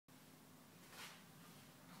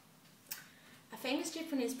famous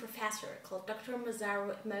Japanese professor called Dr.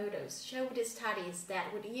 Masaru Emoto showed his studies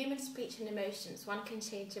that with human speech and emotions, one can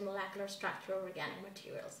change the molecular structure of organic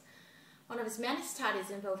materials. One of his many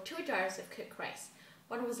studies involved 2 jars of cooked rice.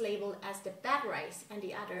 One was labeled as the bad rice and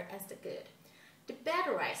the other as the good. The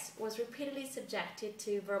bad rice was repeatedly subjected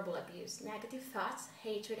to verbal abuse. Negative thoughts,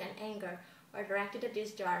 hatred, and anger were directed at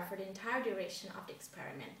this jar for the entire duration of the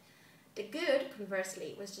experiment. The good,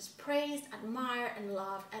 conversely, was just praised, admired, and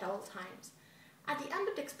loved at all times. At the end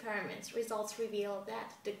of the experiments, results revealed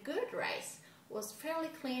that the good rice was fairly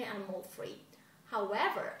clean and mold-free.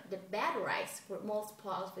 However, the bad rice were mold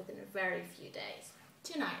spoiled within a very few days.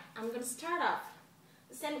 Tonight, I'm going to start off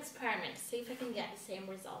the same experiment to see if I can get the same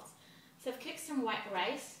results. So I've cooked some white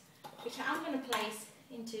rice, which I'm going to place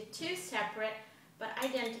into 2 separate but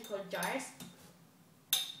identical jars.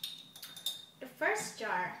 The first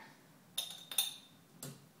jar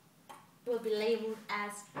will be labeled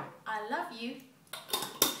as I love you,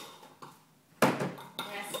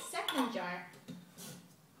 whereas the second jar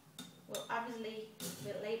will obviously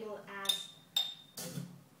be labeled as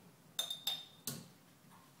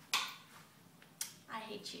I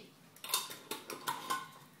hate you.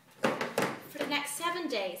 For the next 7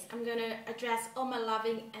 days, I'm going to address all my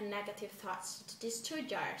loving and negative thoughts to these 2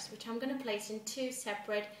 jars, which I'm going to place in 2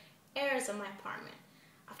 separate areas of my apartment.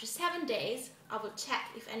 After 7 days, I will check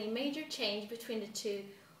if any major change between the 2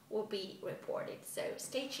 will be reported, so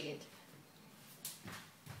stay tuned.